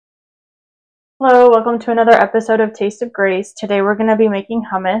Hello, welcome to another episode of Taste of Grace. Today we're going to be making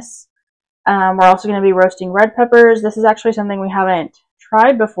hummus. We're also going to be roasting red peppers. This is actually something we haven't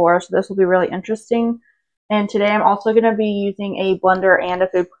tried before, so this will be really interesting. And today I'm also going to be using a blender and a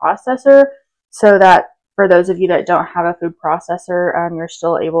food processor so that for those of you that don't have a food processor, you're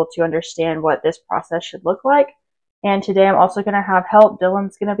still able to understand what this process should look like. And today I'm also going to have help.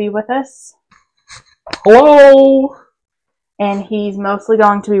 Dylan's going to be with us. Hello! And he's mostly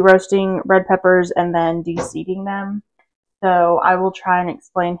going to be roasting red peppers and then de-seeding them. So I will try and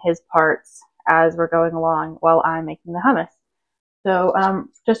explain his parts as we're going along while I'm making the hummus. So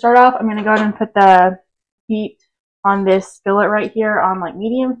to start off, I'm going to go ahead and put the heat on this skillet right here on like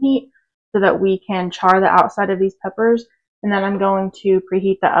medium heat so that we can char the outside of these peppers. And then I'm going to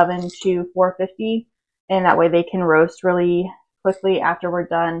preheat the oven to 450, and that way they can roast really quickly after we're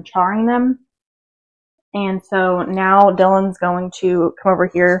done charring them. And so now Dylan's going to come over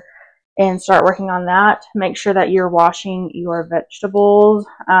here and start working on that. Make sure that you're washing your vegetables,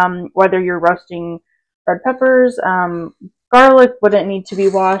 whether you're roasting red peppers. Garlic wouldn't need to be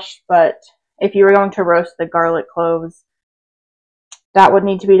washed, but if you were going to roast the garlic cloves, that would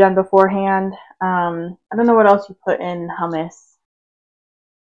need to be done beforehand. I don't know what else you put in hummus.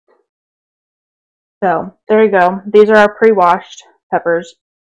 So there you go. These are our pre-washed peppers.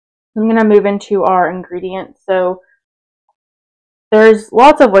 I'm going to move into our ingredients. So there's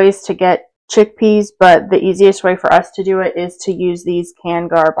lots of ways to get chickpeas, but the easiest way for us to do it is to use these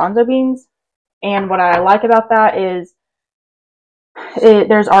canned garbanzo beans. And what I like about that is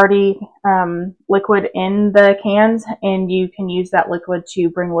there's already liquid in the cans, and you can use that liquid to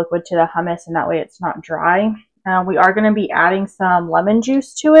bring liquid to the hummus, and that way it's not dry. We are going to be adding some lemon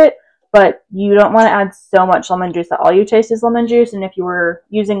juice to it, but you don't want to add so much lemon juice that all you taste is lemon juice. And if you were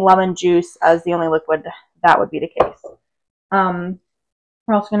using lemon juice as the only liquid, that would be the case.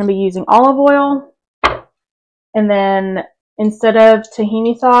 We're also going to be using olive oil. And then instead of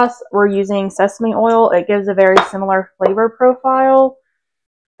tahini sauce, we're using sesame oil. It gives a very similar flavor profile.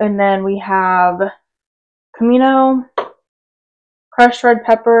 And then we have comino, crushed red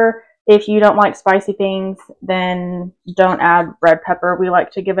pepper. If you don't like spicy things, then don't add red pepper. We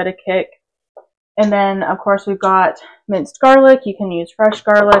like to give it a kick. And then, of course, we've got minced garlic. You can use fresh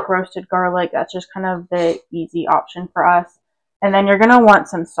garlic, roasted garlic. That's just kind of the easy option for us. And then you're going to want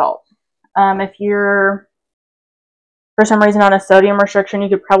some salt. If you're, for some reason, on a sodium restriction, you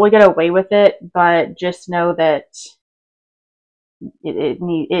could probably get away with it, but just know that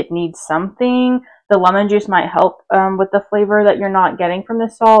it needs something. The lemon juice might help with the flavor that you're not getting from the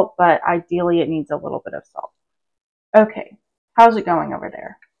salt, but ideally it needs a little bit of salt. Okay, how's it going over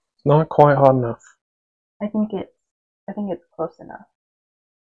there? It's not quite hot enough. I think it's close enough.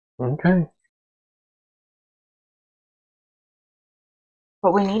 Okay.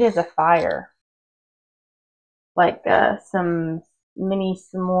 What we need is a fire, like some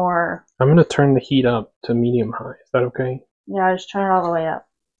more. I'm going to turn the heat up to medium high. Is that okay? Yeah, just turn it all the way up.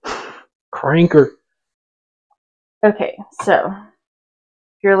 Cranker. Okay, so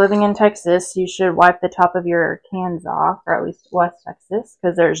if you're living in Texas, you should wipe the top of your cans off, or at least West Texas,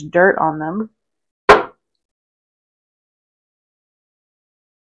 because there's dirt on them.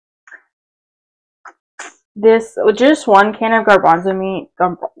 This, just one can of garbanzo meat,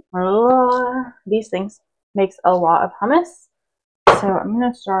 these things, makes a lot of hummus. So I'm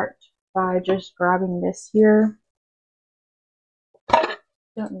going to start by just grabbing this here.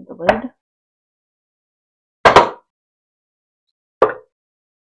 Don't need the lid.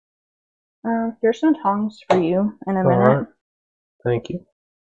 Here's some tongs for you in a minute. All right. Thank you.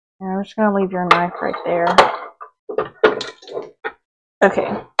 And I'm just going to leave your knife right there.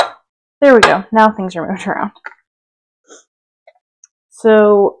 Okay. There we go. Now things are moved around.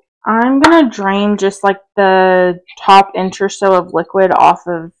 So I'm going to drain just like the top inch or so of liquid off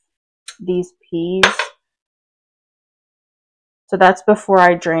of these peas. So that's before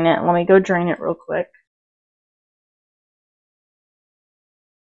I drain it. Let me go drain it real quick.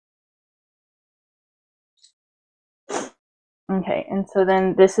 Okay, and so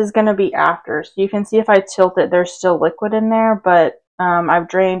then this is going to be after. So you can see if I tilt it, there's still liquid in there, but I've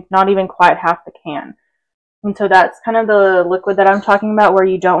drained not even quite half the can. And so that's kind of the liquid that I'm talking about, where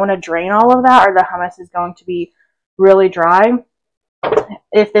you don't want to drain all of that or the hummus is going to be really dry.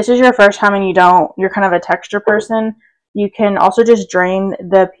 If this is your first time and you're kind of a texture person, you can also just drain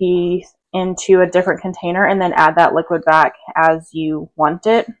the peas into a different container and then add that liquid back as you want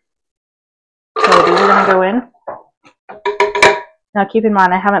it. So these are going to go in. Now keep in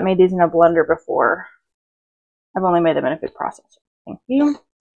mind, I haven't made these in a blender before. I've only made them in a food processor. Thank you.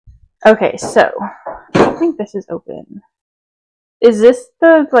 Okay, so I think this is open. Is this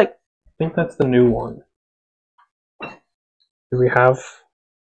the, like, think that's the new one. Do we have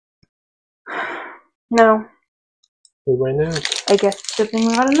No. it right now? I guess good thing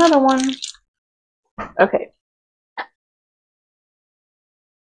we got another one. Okay.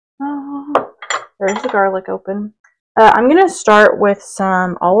 There's the garlic open. I'm going to start with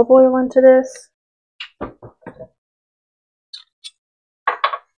some olive oil into this.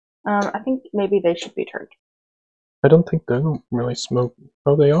 I think maybe they should be turned. I don't think they don't really smoke.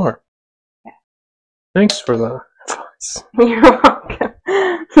 Oh, they are. Yeah. Thanks for the advice. You're welcome.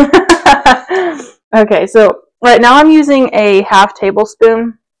 Okay, so right now I'm using a ½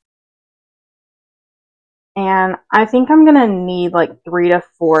 tablespoon. And I think I'm going to need like 3 to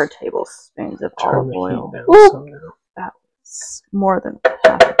 4 tablespoons of olive oil. That was more than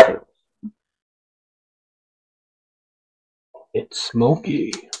half a tablespoon. It's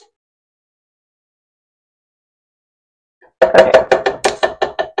smoky. Okay.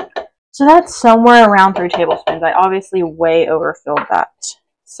 So that's somewhere around 3 tablespoons. I obviously way overfilled that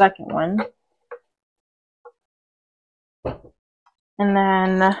second one. And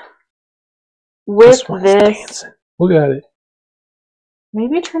then with this, look at it.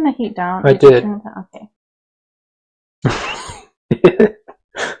 Maybe turn the heat down. I did. Okay.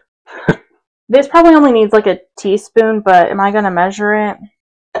 This probably only needs like a teaspoon, but am I going to measure it?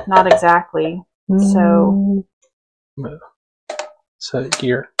 Not exactly. So set it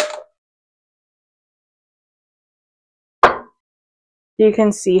here. You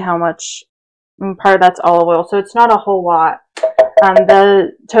can see how much part of that's olive oil, so it's not a whole lot.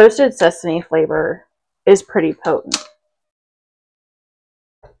 The toasted sesame flavor is pretty potent.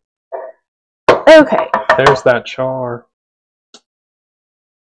 Okay. There's that char.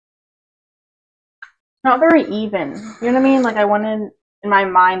 Not very even. You know what I mean? Like I wanted, in my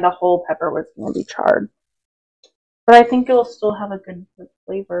mind, the whole pepper was going to be charred. But I think it'll still have a good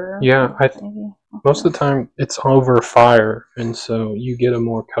flavor. Yeah, most of the time it's over fire, and so you get a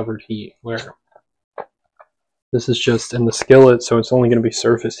more covered heat, where this is just in the skillet, so it's only going to be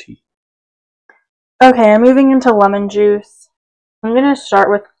surface heat. Okay, I'm moving into lemon juice. I'm going to start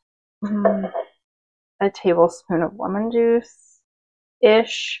with a tablespoon of lemon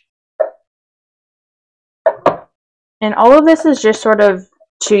juice-ish. And all of this is just sort of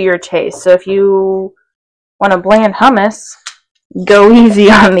to your taste. So if you want a bland hummus, go easy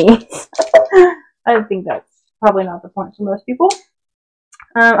on these. I think that's probably not the point for most people.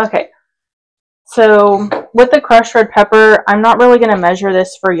 Okay. So with the crushed red pepper, I'm not really going to measure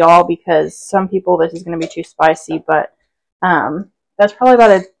this for y'all because some people this is going to be too spicy, but that's probably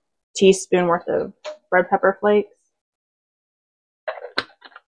about a teaspoon worth of red pepper flakes.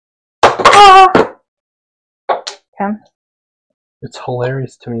 Okay. It's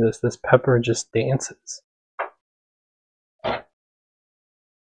hilarious to me this pepper just dances.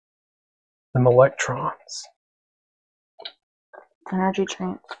 Them electrons. Energy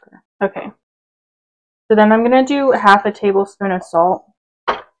transfer. Okay. So then I'm going to do ½ a tablespoon of salt.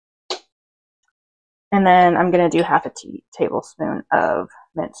 And then I'm going to do ½ a tablespoon of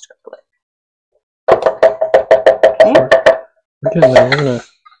minced garlic. Okay. We're getting there. We're going to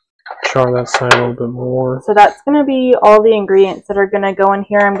char that side a little bit more. So that's going to be all the ingredients that are going to go in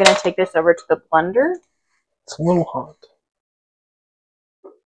here. I'm going to take this over to the blender. It's a little hot.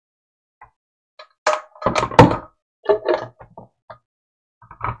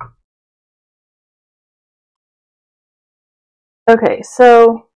 Okay,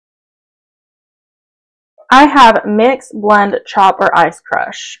 so I have mix, blend, chop, or ice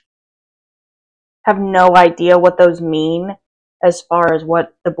crush. Have no idea what those mean as far as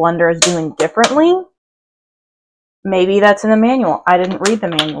what the blender is doing differently. Maybe that's in the manual. I didn't read the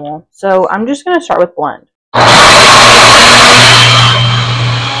manual. So I'm just going to start with blend.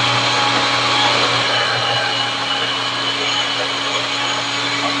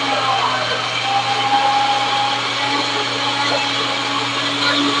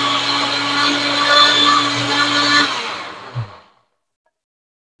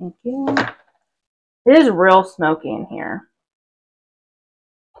 Thank you. It is real smoky in here.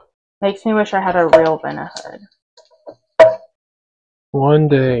 Makes me wish I had a real vent hood. One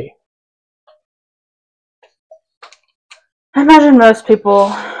day. I imagine most people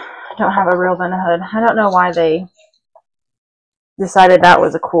don't have a real vent hood. I don't know why they decided that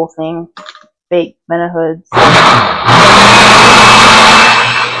was a cool thing. Fake vent hoods.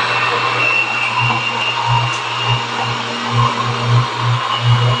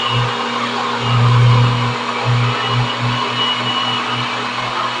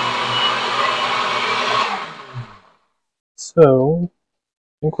 So, I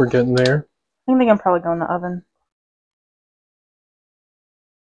think we're getting there. I think they can probably go in the oven.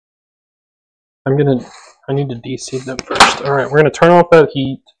 I need to de-seed them first. Alright, we're gonna turn off that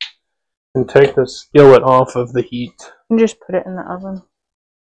heat and take the skillet off of the heat. And just put it in the oven.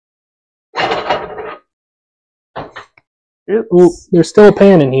 Oops. Ooh, there's still a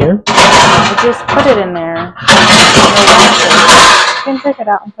pan in here. I just put it in there. You can take it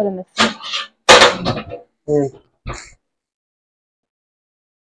out and put it in the sink.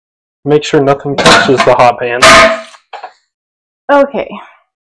 Make sure nothing touches the hot pan. Okay.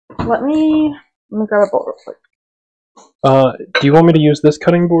 Let me grab a bowl real quick. Do you want me to use this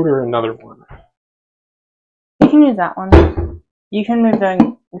cutting board or another one? You can use that one. You can move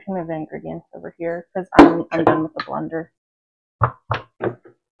the ingredients over here because I'm done with the blender.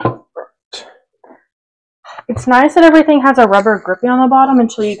 It's nice that everything has a rubber grippy on the bottom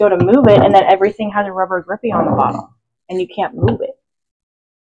until you go to move it, and then everything has a rubber grippy on the bottom, and you can't move it.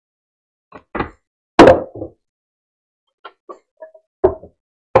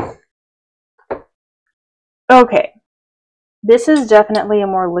 Okay, this is definitely a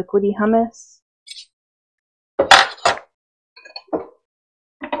more liquidy hummus.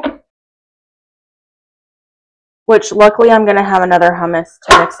 Which, luckily, I'm going to have another hummus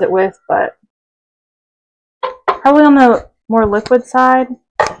to mix it with, but probably on the more liquid side.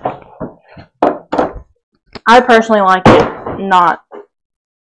 I personally like it not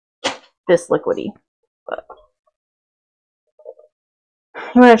this liquidy. But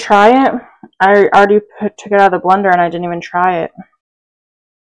you want to try it? I already took it out of the blender and I didn't even try it.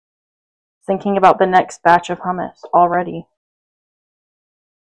 Thinking about the next batch of hummus already.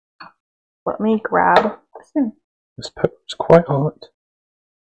 Let me grab this in. This pepper's quite hot.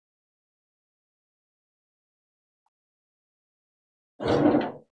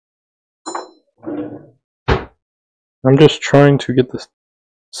 I'm just trying to get the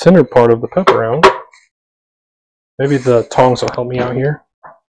center part of the pepper out. Maybe the tongs will help me out here.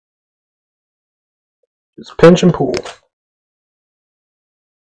 Just pinch and pull.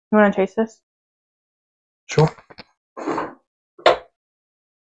 You want to taste this? Sure. Let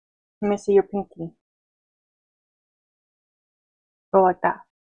me see your pinky. Go like that.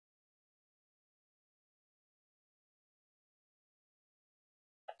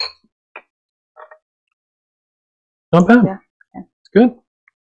 Not bad. Yeah. It's good.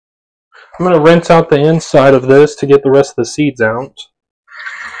 I'm going to rinse out the inside of this to get the rest of the seeds out.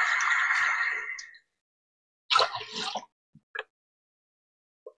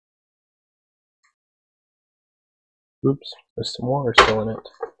 Oops, there's some water still in it.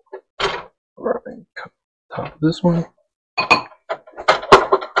 Alright, cut the top of this one.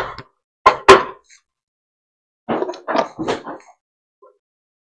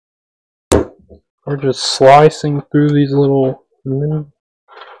 We're just slicing through these little,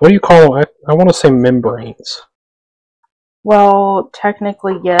 what do you call them? I want to say membranes. Well,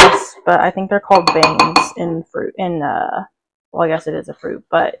 technically yes, but I think they're called veins in fruit. Well, I guess it is a fruit,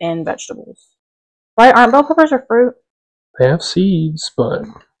 but in vegetables. Right? Aren't bell peppers a fruit? They have seeds, but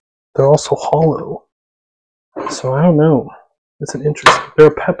they're also hollow. So I don't know. It's an interesting. They're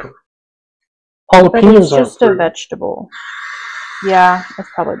a pepper. Jalapenos it's just are a vegetable. Yeah, it's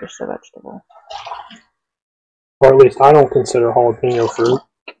probably just a vegetable. Or at least I don't consider jalapeno fruit.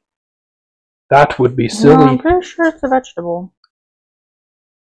 That would be silly. No, I'm pretty sure it's a vegetable.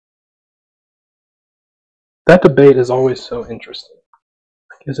 That debate is always so interesting.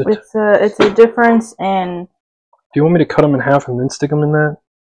 Is it? It's a difference in. Do you want me to cut them in half and then stick them in that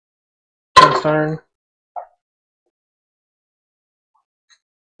cast iron?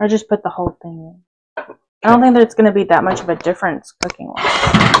 I just put the whole thing in. I don't think there's going to be that much of a difference cooking wise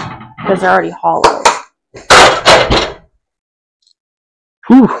because they're already hollow.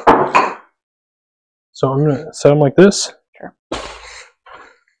 Whew. So I'm going to set them like this. Sure.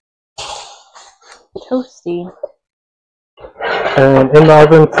 Toasty. And in the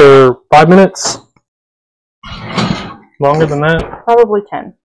oven for 5 minutes. Longer than that? Probably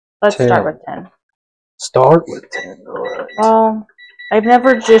 10. Let's 10. start with 10. Start with 10. Alright. Well, I've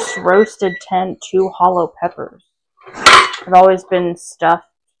never just roasted 2 hollow peppers. I've always been stuffed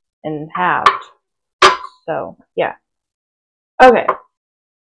and halved. So, yeah. Okay.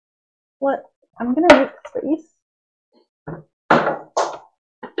 What? I'm gonna mix these.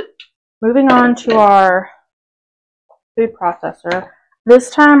 Moving on to our food processor. This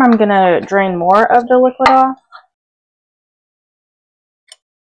time I'm gonna drain more of the liquid off.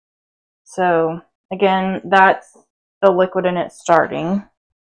 So, again, that's the liquid in it starting.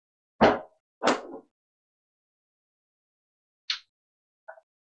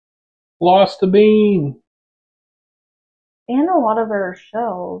 Lost a bean. And a lot of their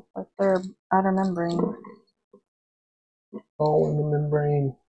shells, like their outer membrane. All in the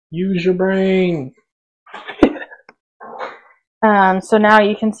membrane. Use your brain. So now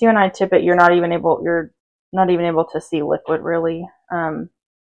you can see when I tip it, you're not even able to see liquid really.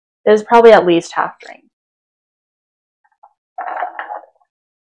 It's probably at least half drained.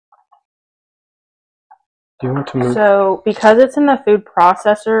 Do you want to move? So because it's in the food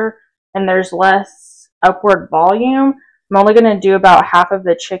processor and there's less upward volume, I'm only going to do about half of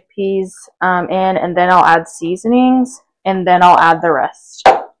the chickpeas in, and then I'll add seasonings, and then I'll add the rest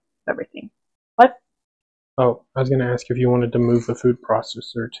of everything. What? Oh, I was going to ask if you wanted to move the food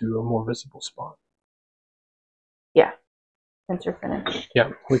processor to a more visible spot. Yeah, since you're finished. Yeah,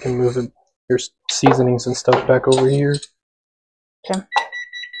 we can move your seasonings and stuff back over here. Okay.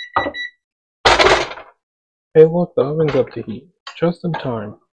 Hey, look, the oven's up to heat. Just in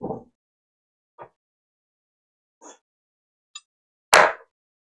time.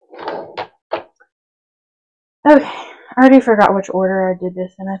 Okay, I already forgot which order I did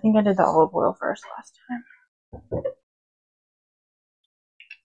this in. I think I did the olive oil first last time.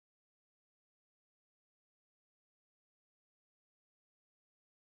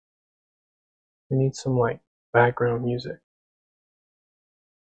 We need some, like, background music.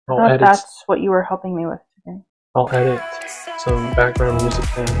 That's what you were helping me with today. I'll edit some background music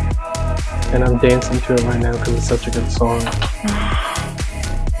in. And I'm dancing to it right now because it's such a good song.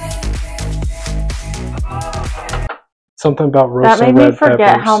 Something about roasting red peppers. That made me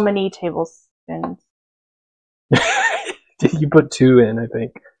forget how many tablespoons. You put 2 in, I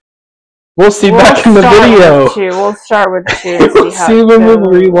think. We'll see back in the video. We'll start with 2 and we'll see when we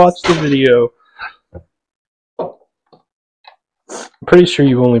rewatch the video. I'm pretty sure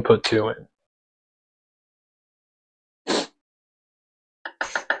you only put 2 in.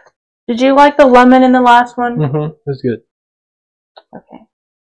 Did you like the lemon in the last one? Mm-hmm. It was good. Okay.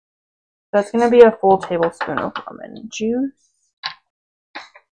 That's going to be a full tablespoon of lemon juice.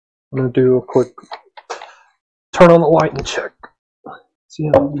 I'm going to do a quick turn on the light and check. See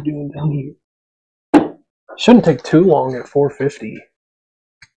how you're doing down here. Shouldn't take too long at 450.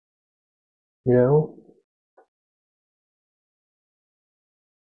 You know?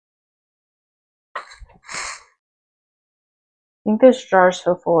 I think this jar is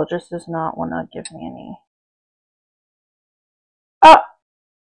so full it just does not want to give me any. Oh!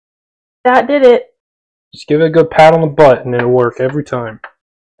 That did it. Just give it a good pat on the butt and it'll work every time.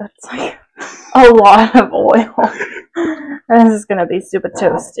 That's like a lot of oil. This is going to be super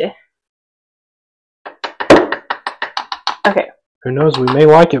toasty. Okay. Who knows, we may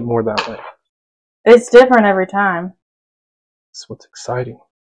like it more that way. It's different every time. That's what's exciting.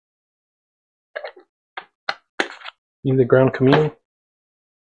 You the ground Cumin?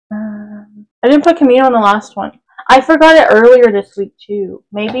 I didn't put Cumin on the last one. I forgot it earlier this week too.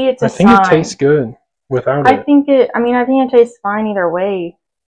 Maybe it's a sign. I think it tastes good without it. I think it tastes fine either way.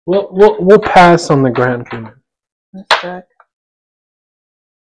 We'll pass on the ground Cumin. Let's check.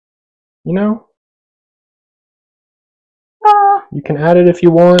 You know? You can add it if you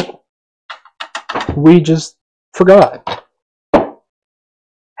want. We just forgot.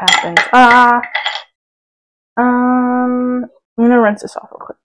 Happens. I'm gonna rinse this off real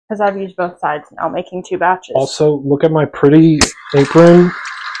quick because I've used both sides now, making 2 batches. Also, look at my pretty apron.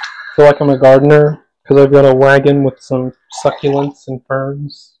 I feel like I'm a gardener because I've got a wagon with some succulents and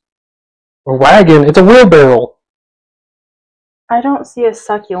ferns. A wagon? It's a wheelbarrow. I don't see a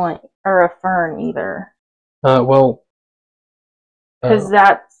succulent or a fern either. Well. Because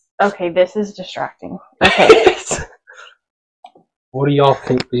that's okay. This is distracting. Okay. What do y'all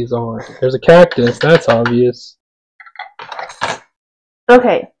think these are? There's a cactus. That's obvious.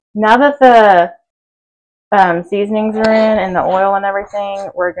 Okay. Now that the seasonings are in and the oil and everything,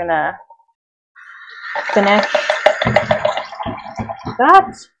 we're gonna finish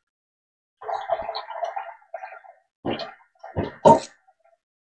that.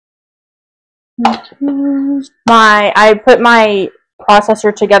 I put my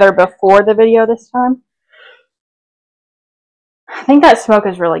processor together before the video this time. I think that smoke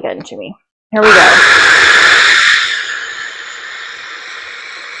is really getting to me. Here we go.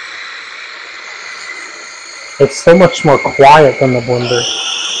 It's so much more quiet than the blender.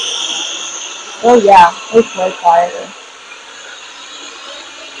 Oh yeah, it's way quieter.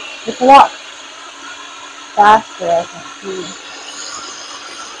 It's a lot faster, I can see.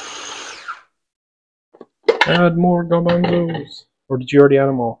 Add more garbanzos. Or did you already add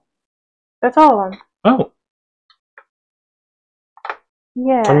them all? That's all of them. Oh.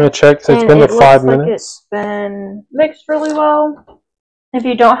 Yeah. I'm going to check. So it's been 5 minutes. Like it's been mixed really well. If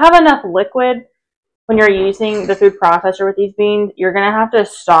you don't have enough liquid when you're using the food processor with these beans, you're going to have to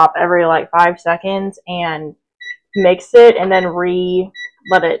stop every like 5 seconds and mix it and then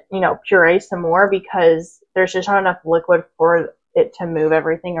let it, you know, puree some more because there's just not enough liquid for it to move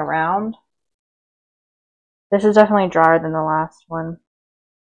everything around. This is definitely drier than the last one.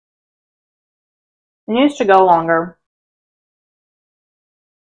 It needs to go longer.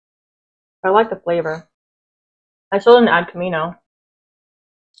 I like the flavor. I still didn't add Camino.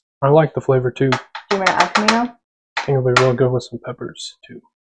 I like the flavor too. Do you want to add Camino? I think it'll be real good with some peppers too.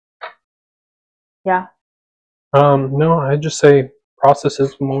 Yeah. No, I'd just say process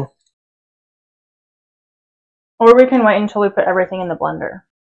it more. Or we can wait until we put everything in the blender.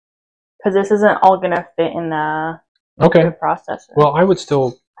 Because this isn't all going to fit in the processor. Well, I would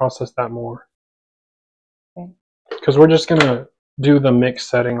still process that more. Okay. Because we're just going to do the mix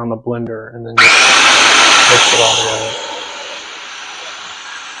setting on the blender and then just mix it all together.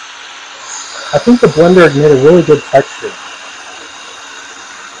 I think the blender made a really good texture.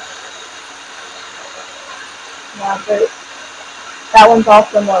 Yeah, but that one's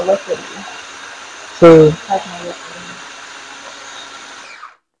also more liquidy. So,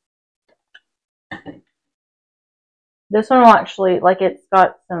 this one will actually, like, it's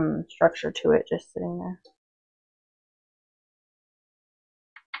got some structure to it just sitting there.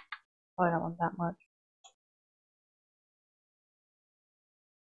 Oh, I don't want that much.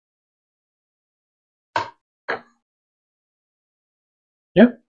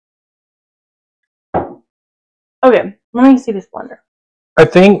 Yeah. Okay, let me see this blender. I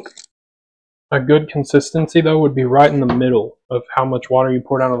think a good consistency, though, would be right in the middle of how much water you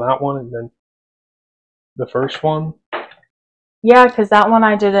poured out of that one and then the first one. Yeah, because that one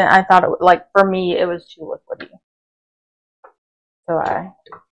I didn't, I thought, like, for me, it was too liquidy. So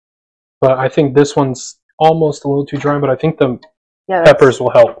But I think this one's almost a little too dry, but I think the peppers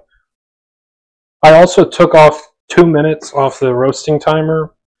will help. I also took off 2 minutes off the roasting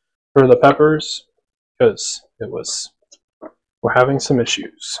timer for the peppers because we're having some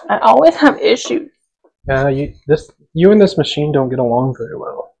issues. I always have issues. Yeah, you and this machine don't get along very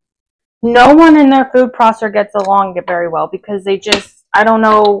well. No one in their food processor gets along very well because they just, I don't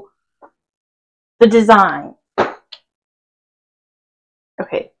know, the design.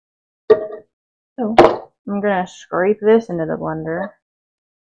 Okay. So, I'm going to scrape this into the blender.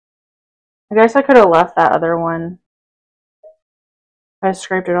 I guess I could have left that other one. I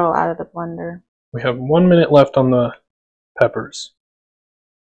scraped it all out of the blender. We have 1 minute left on the peppers.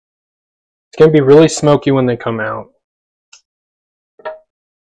 It's going to be really smoky when they come out.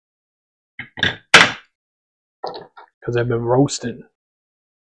 Because they've been roasting.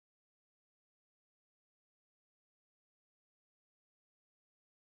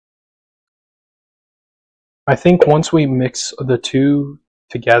 I think once we mix the two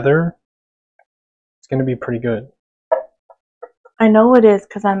together, it's going to be pretty good. I know it is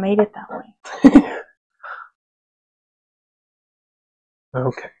because I made it that way.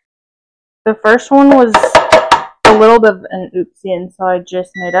 Okay. The first one was a little bit of an oopsie, and so I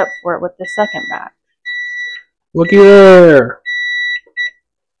just made up for it with the second batch. Looky there!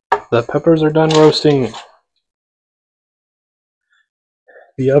 The peppers are done roasting.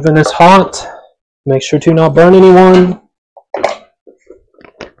 The oven is hot. Make sure to not burn anyone.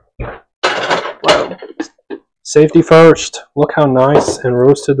 Whoa. Safety first. Look how nice and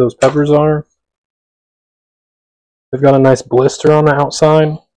roasted those peppers are. They've got a nice blister on the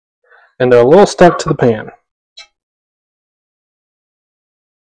outside, and they're a little stuck to the pan.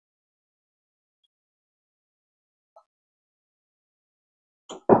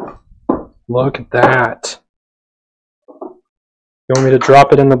 Look at that. You want me to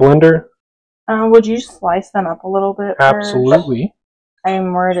drop it in the blender? Would you slice them up a little bit first? Absolutely. I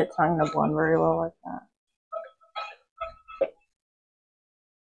am worried it's not going to blend very well like that.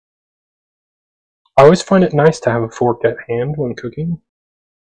 I always find it nice to have a fork at hand when cooking.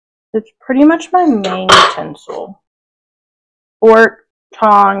 It's pretty much my main utensil. Fork,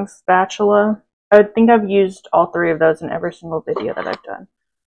 tongs, spatula. I think I've used all three of those in every single video that I've done.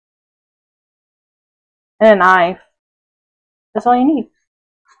 And a knife. That's all you need.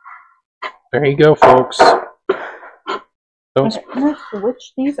 There you go, folks. Okay, I'm going to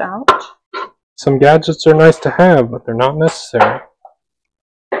switch these out. Some gadgets are nice to have, but they're not necessary.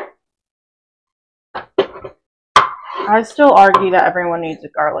 I still argue that everyone needs a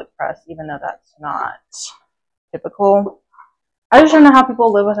garlic press, even though that's not typical. I just don't know how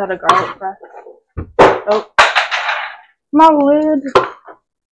people live without a garlic press. Oh, my lid.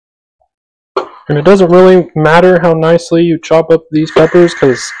 And it doesn't really matter how nicely you chop up these peppers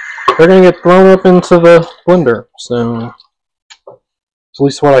because they're going to get thrown up into the blender. So, it's at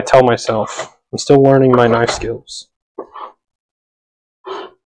least what I tell myself. I'm still learning my knife skills.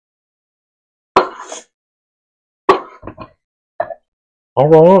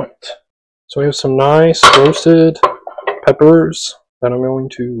 Alright, so we have some nice roasted peppers that I'm going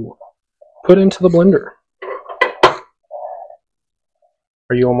to put into the blender.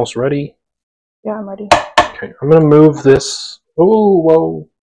 Are you almost ready? Yeah, I'm ready. Okay, I'm going to move this. Oh, whoa.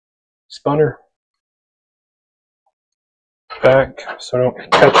 Spunner. Back so I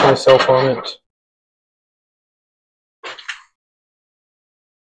don't catch myself on it.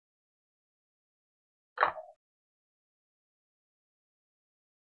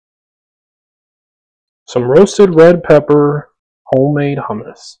 Some roasted red pepper, homemade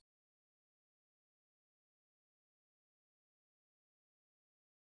hummus.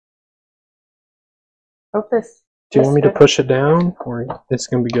 Hope this. Do you want me to push it down, or it's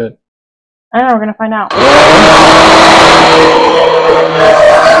gonna be good? I don't know. We're gonna find out.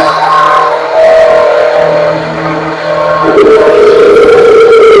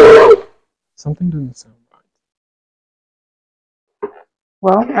 Something doesn't sound right.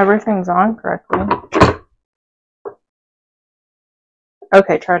 Well, everything's on correctly.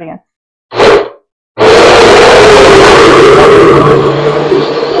 Okay, try it again.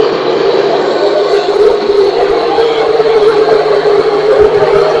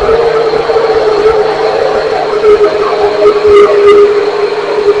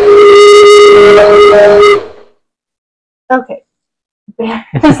 Okay.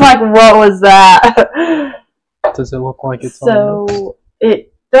 It's like, what was that? Does it look like it's so it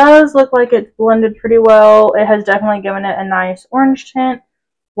does look like it's blended pretty well. It has definitely given it a nice orange tint.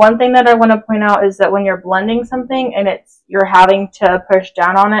 One thing that I want to point out is that when you're blending something and you're having to push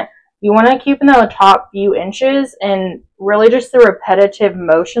down on it, you want to keep in the top few inches, and really just the repetitive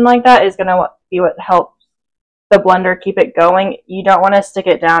motion like that is going to be what helps the blender keep it going. You don't want to stick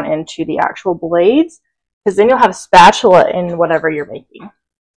it down into the actual blades, because then you'll have spatula in whatever you're making.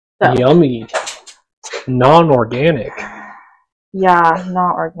 So. Yummy. Non-organic. Yeah,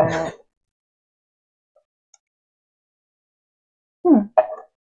 not organic.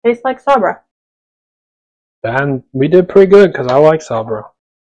 Tastes like Sabra. And we did pretty good because I like Sabra.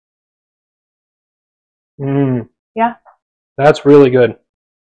 Yeah. That's really good.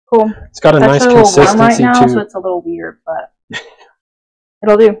 Cool. It's got a nice consistency right now, too. So it's a little weird, but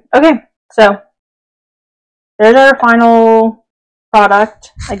it'll do. Okay, so there's our final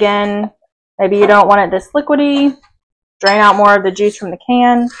product. Again, maybe you don't want it this liquidy. Drain out more of the juice from the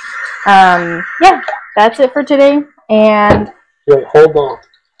can. Yeah, that's it for today. And wait, hold on.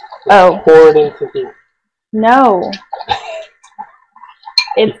 Oh. Pour it into here. No.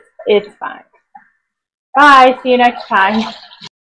 It's fine. Bye. See you next time.